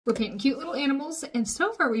We're painting cute little animals, and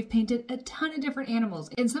so far we've painted a ton of different animals.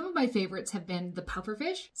 And some of my favorites have been the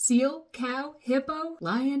pufferfish, seal, cow, hippo,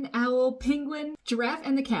 lion, owl, penguin, giraffe,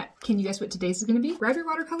 and the cat. Can you guess what today's is going to be? Grab your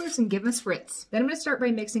watercolors and give us Fritz. Then I'm going to start by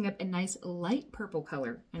mixing up a nice light purple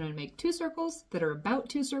color. And I'm going to make two circles that are about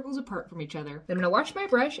 2 circles apart from each other. Then I'm going to wash my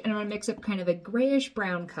brush and I'm going to mix up kind of a grayish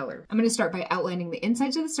brown color. I'm going to start by outlining the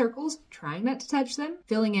insides of the circles, trying not to touch them,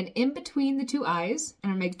 filling in between the 2 eyes,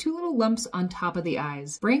 and I'm going to make 2 little lumps on top of the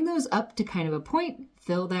eyes. Bring those up to kind of a point,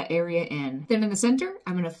 fill that area in. Then in the center,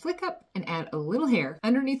 I'm going to flick up and add a little hair.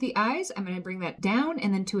 Underneath the eyes, I'm going to bring that down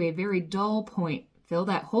and then to a very dull point. Fill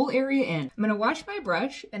that whole area in. I'm going to wash my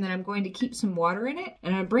brush and then I'm going to keep some water in it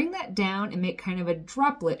and I'm going to bring that down and make kind of a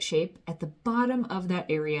droplet shape at the bottom of that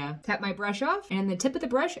area. Tap my brush off and in the tip of the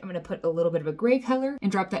brush, I'm going to put a little bit of a gray color and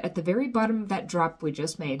drop that at the very bottom of that drop we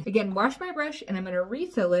just made. Again, wash my brush and I'm going to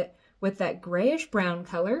refill it with that grayish brown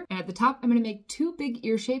color. And at the top, I'm going to make 2 big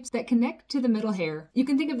ear shapes that connect to the middle hair. You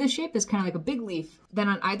can think of this shape as kind of like a big leaf. Then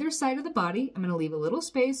on either side of the body, I'm going to leave a little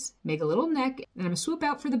space, make a little neck, and I'm going to swoop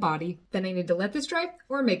out for the body. Then I need to let this dry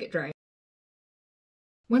or make it dry.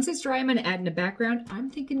 Once it's dry, I'm going to add in a background. I'm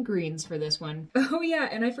thinking greens for this one. Oh yeah,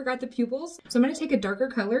 and I forgot the pupils. So I'm going to take a darker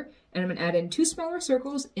color and I'm going to add in 2 smaller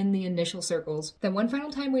circles in the initial circles. Then one final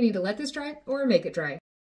time, we need to let this dry or make it dry.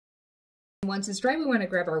 Once it's dry, we want to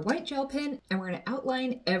grab our white gel pen and we're going to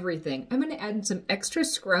outline everything. I'm going to add in some extra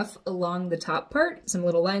scruff along the top part, some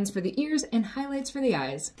little lines for the ears, and highlights for the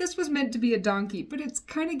eyes. This was meant to be a donkey, but it's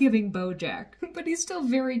kind of giving Bojack. But he's still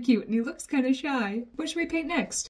very cute and he looks kind of shy. What should we paint next?